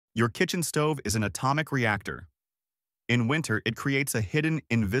Your kitchen stove is an atomic reactor. In winter, it creates a hidden,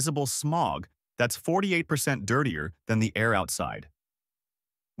 invisible smog that's 48% dirtier than the air outside.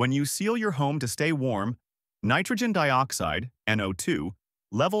 When you seal your home to stay warm, nitrogen dioxide, NO2,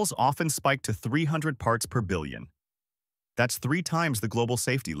 levels often spike to 300 parts per billion. That's 3 times the global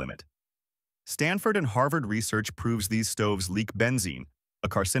safety limit. Stanford and Harvard research proves these stoves leak benzene, a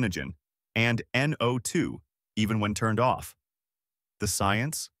carcinogen, and NO2, even when turned off. The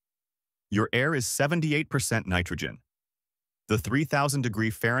science? Your air is 78% nitrogen. The 3,000-degree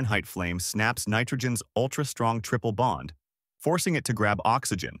Fahrenheit flame snaps nitrogen's ultra-strong triple bond, forcing it to grab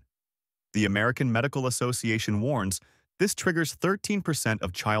oxygen. The American Medical Association warns this triggers 13%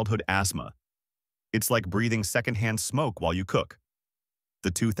 of childhood asthma. It's like breathing secondhand smoke while you cook.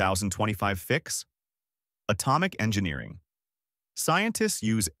 The 2025 fix? Atomic engineering. Scientists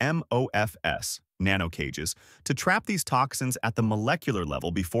use MOFs, nano-cages, to trap these toxins at the molecular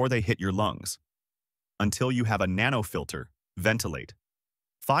level before they hit your lungs. Until you have a nanofilter, ventilate.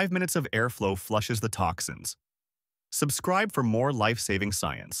 5 minutes of airflow flushes the toxins. Subscribe for more life-saving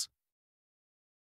science.